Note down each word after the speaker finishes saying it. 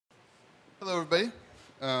Hello, everybody.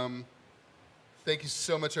 Thank you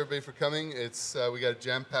so much, everybody, for coming. It's we got a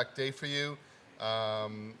jam-packed day for you. We're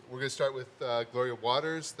going to start with Gloria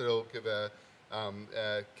Waters. That'll give a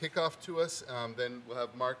kickoff to us. Then we'll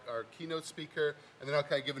have Mark, our keynote speaker, and then I'll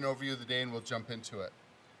kind of give an overview of the day, and we'll jump into it.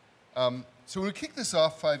 So when we kicked this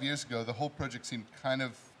off 5 years ago, the whole project seemed kind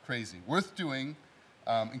of crazy. Worth doing,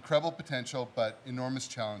 incredible potential, but enormous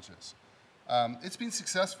challenges. It's been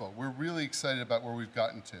successful. We're really excited about where we've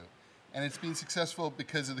gotten to. And it's been successful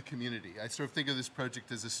because of the community. I sort of think of this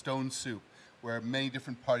project as a stone soup where many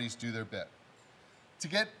different parties do their bit. To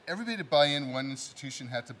get everybody to buy in, one institution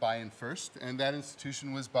had to buy in first, and that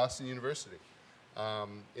institution was Boston University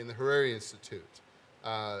in the Harari Institute.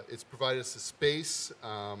 It's provided us a space,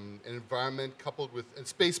 an environment coupled with, and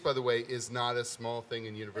space, by the way, is not a small thing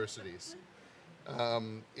in universities.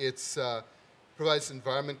 It's provides an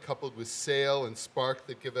environment coupled with sail and spark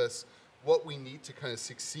that give us what we need to kind of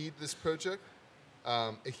succeed this project.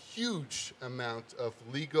 A huge amount of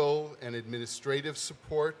legal and administrative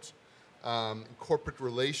support, corporate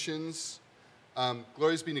relations.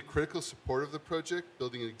 Gloria's been a critical supporter of the project,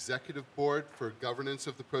 building an executive board for governance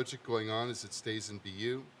of the project going on as it stays in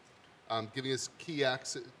BU, giving us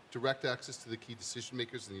direct access to the key decision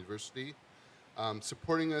makers in the university,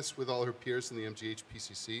 supporting us with all her peers in the MGH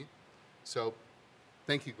PCC. So,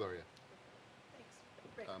 thank you, Gloria.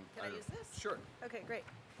 Great. Can I use this? Sure. Okay, great.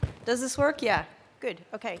 Does this work? Yeah. Good.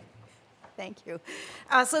 Okay. Thank you.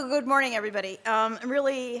 So good morning, everybody. I'm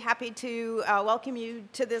really happy to welcome you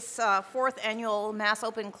to this fourth annual Mass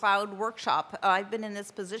Open Cloud workshop. I've been in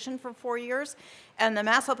this position for 4 years, and the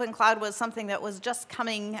Mass Open Cloud was something that was just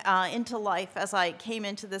coming into life as I came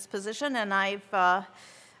into this position, and I've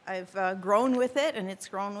grown with it, and it's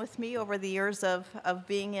grown with me over the years of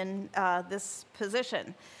being in this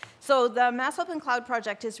position. So the Mass Open Cloud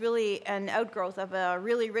project is really an outgrowth of a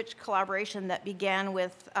really rich collaboration that began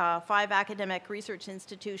with 5 academic research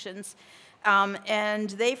institutions.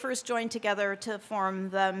 And they first joined together to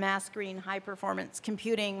form the Mass Green High Performance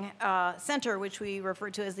Computing Center, which we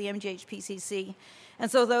refer to as the MGH PCC.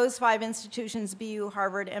 And so those 5 institutions, BU,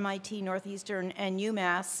 Harvard, MIT, Northeastern, and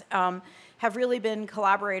UMass, have really been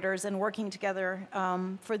collaborators and working together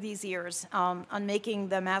for these years on making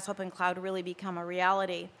the Mass Open Cloud really become a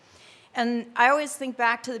reality. And I always think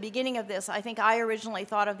back to the beginning of this. I think I originally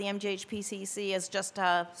thought of the MGH PCC as just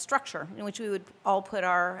a structure in which we would all put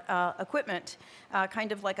our equipment,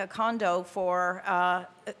 kind of like a condo for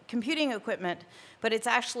computing equipment. But it's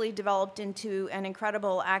actually developed into an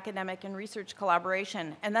incredible academic and research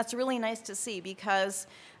collaboration. And that's really nice to see because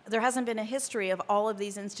there hasn't been a history of all of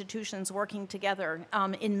these institutions working together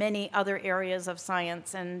in many other areas of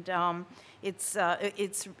science. And it's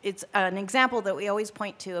an example that we always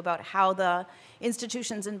point to about how the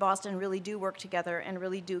institutions in Boston really do work together and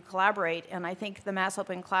really do collaborate. And I think the Mass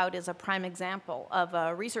Open Cloud is a prime example of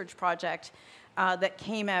a research project that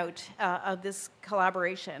came out of this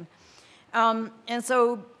collaboration. And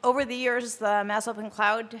so over the years, the Mass Open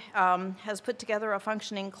Cloud has put together a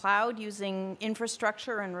functioning cloud using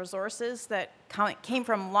infrastructure and resources that came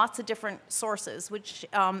from lots of different sources, which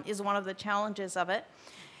is one of the challenges of it.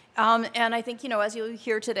 And I think, as you'll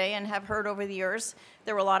hear today and have heard over the years,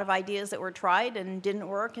 there were a lot of ideas that were tried and didn't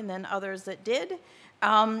work, and then others that did.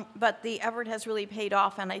 But the effort has really paid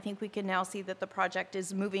off, and I think we can now see that the project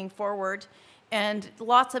is moving forward. And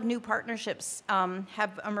lots of new partnerships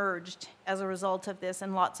have emerged as a result of this,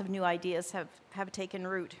 and lots of new ideas have taken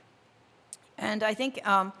root. And I think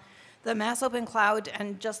the Mass Open Cloud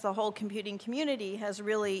and just the whole computing community has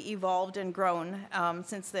really evolved and grown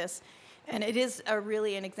since this. And it is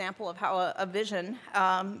really an example of how a vision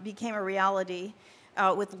became a reality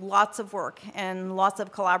with lots of work and lots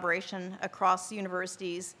of collaboration across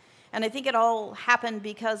universities. And I think it all happened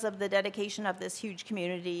because of the dedication of this huge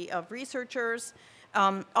community of researchers.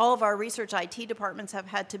 All of our research IT departments have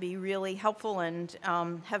had to be really helpful and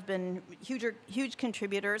have been huge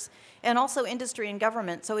contributors, and also industry and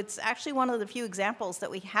government. So it's actually one of the few examples that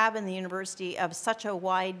we have in the university of such a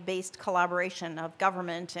wide-based collaboration of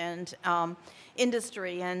government and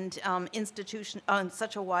industry and institution on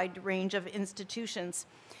such a wide range of institutions.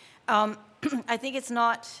 I think it's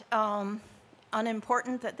not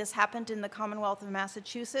unimportant that this happened in the Commonwealth of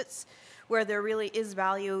Massachusetts, where there really is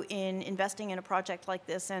value in investing in a project like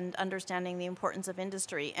this and understanding the importance of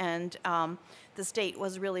industry. And the state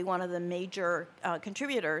was really one of the major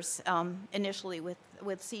contributors initially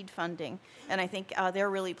with seed funding. And I think they're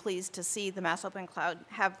really pleased to see the Mass Open Cloud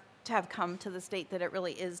have come to the state that it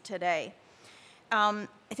really is today. I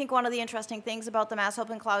think one of the interesting things about the Mass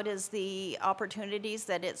Open Cloud is the opportunities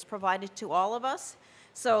that it's provided to all of us.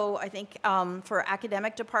 So I think for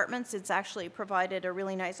academic departments, it's actually provided a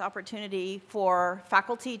really nice opportunity for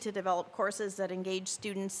faculty to develop courses that engage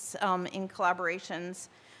students in collaborations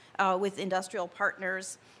with industrial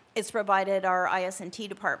partners. It's provided our IS&T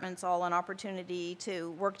departments all an opportunity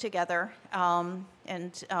to work together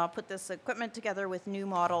and put this equipment together with new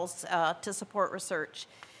models to support research.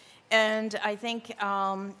 And I think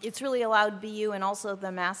it's really allowed BU and also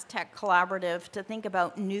the Mass Tech Collaborative to think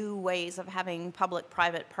about new ways of having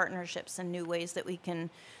public-private partnerships and new ways that we can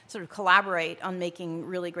sort of collaborate on making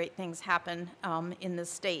really great things happen in the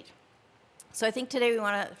state. So I think today we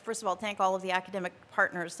want to, first of all, thank all of the academic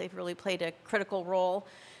partners. They've really played a critical role.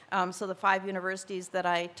 So the 5 universities that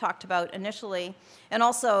I talked about initially, and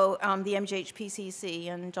also the MGH-PCC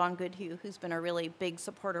and John Goodhue, who's been a really big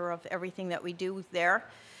supporter of everything that we do there.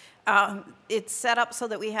 It's set up so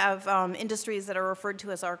that we have industries that are referred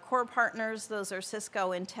to as our core partners. Those are Cisco,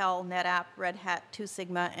 Intel, NetApp, Red Hat, 2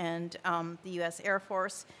 Sigma, and the U.S. Air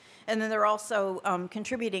Force. And then there are also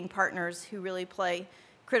contributing partners who really play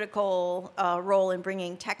critical role in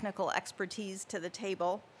bringing technical expertise to the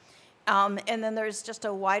table. And then there's just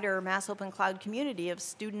a wider Mass Open Cloud community of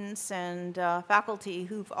students and faculty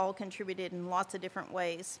who've all contributed in lots of different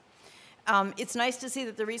ways. It's nice to see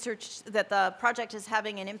that the project is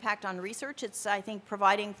having an impact on research. It's, I think,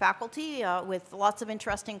 providing faculty with lots of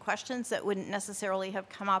interesting questions that wouldn't necessarily have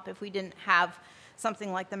come up if we didn't have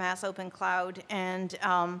something like the Mass Open Cloud. And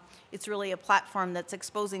it's really a platform that's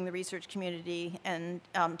exposing the research community and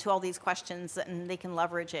to all these questions, and they can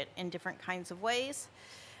leverage it in different kinds of ways.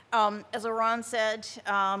 As Oran said,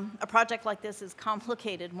 a project like this is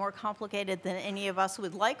complicated, more complicated than any of us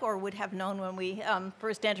would like or would have known when we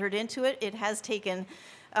first entered into it. It has taken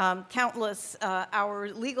countless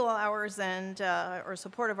legal hours and or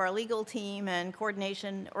support of our legal team and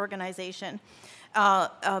coordination, organization.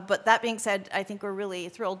 But that being said, I think we're really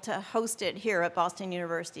thrilled to host it here at Boston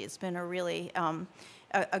University. It's been a really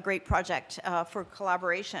a great project for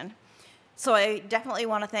collaboration. So I definitely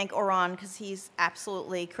want to thank Oran because he's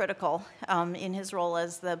absolutely critical in his role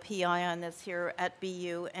as the PI on this here at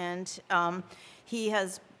BU, and he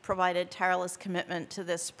has provided tireless commitment to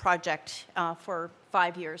this project for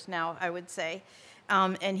 5 years now, I would say.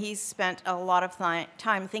 And he's spent a lot of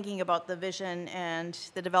time thinking about the vision and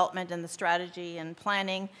the development and the strategy and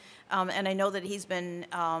planning. And I know that he's been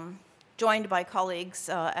joined by colleagues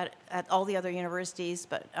at all the other universities,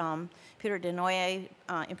 but Peter Denoye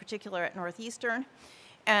in particular at Northeastern.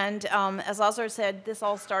 And as Azar said, this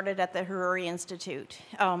all started at the Hariri Institute,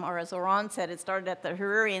 or as Oran said, it started at the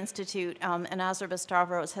Hariri Institute, and Azar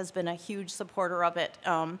Bestavros has been a huge supporter of it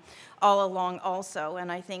all along also.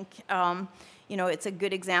 And I think, you know, it's a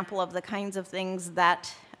good example of the kinds of things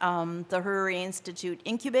that the Hariri Institute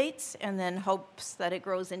incubates and then hopes that it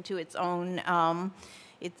grows into its own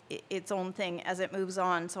thing as it moves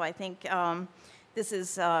on. So I think this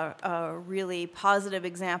is a really positive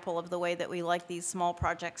example of the way that we like these small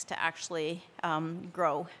projects to actually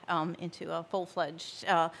grow into a full-fledged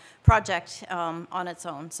project on its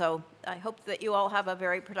own. So I hope that you all have a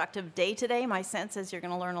very productive day today. My sense is you're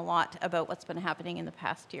going to learn a lot about what's been happening in the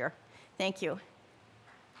past year. Thank you.